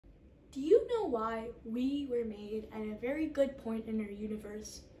Do you know why we were made at a very good point in our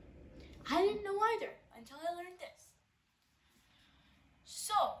universe? I didn't know either until I learned this.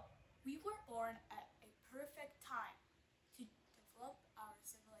 So, we were born at a perfect time to develop our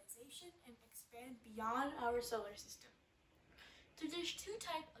civilization and expand beyond our solar system. So there's two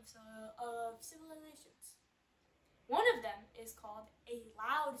types of civilizations. One of them is called a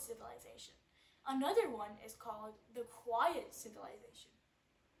loud civilization. Another one is called the quiet civilization.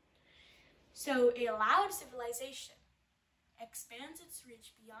 So a loud civilization expands its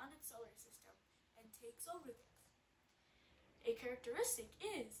reach beyond its solar system and takes over things. A characteristic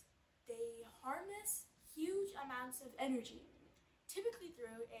is they harness huge amounts of energy, typically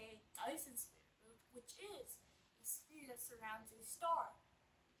through a Dyson sphere, which is a sphere that surrounds a star,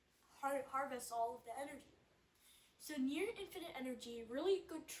 harvests all of the energy. So near infinite energy, really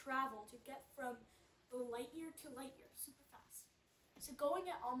good travel to get from the light year to light year, super fast. So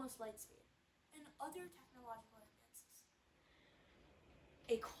going at almost light speed, and other technological advances.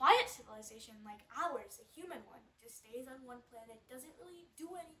 A quiet civilization like ours, a human one, just stays on one planet, doesn't really do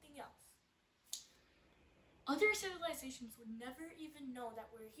anything else. Other civilizations would never even know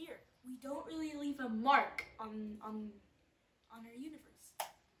that we're here. We don't really leave a mark on our universe,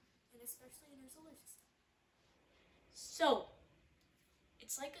 and especially in our solar system. So,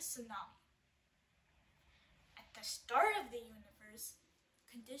 it's like a tsunami. At the start of the universe,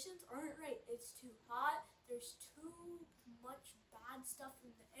 conditions aren't right. It's too hot, there's too much bad stuff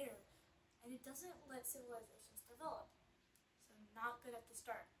in the air, and it doesn't let civilizations develop. So not good at the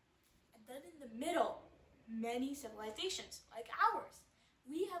start. And then in the middle, many civilizations, like ours.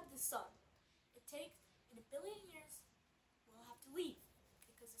 We have the sun. It takes, in 1 billion years, we'll have to leave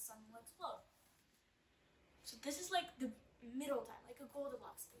because the sun will explode. So this is like the middle time, like a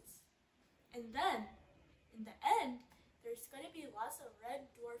Goldilocks phase. And then, in the end, there's going to be lots of red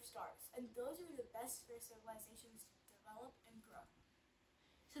dwarf stars, and those are the best for civilizations to develop and grow.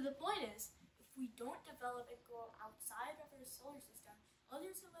 So the point is, if we don't develop and grow outside of our solar system,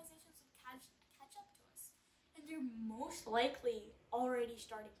 other civilizations will catch up to us. And they're most likely already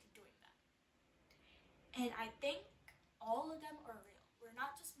starting to doing that. And I think all of them are real. We're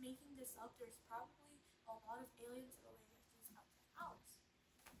not just making this up. There's probably a lot of alien civilizations outside ours.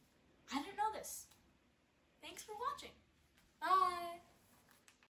 I didn't know this. Thanks for watching. Bye.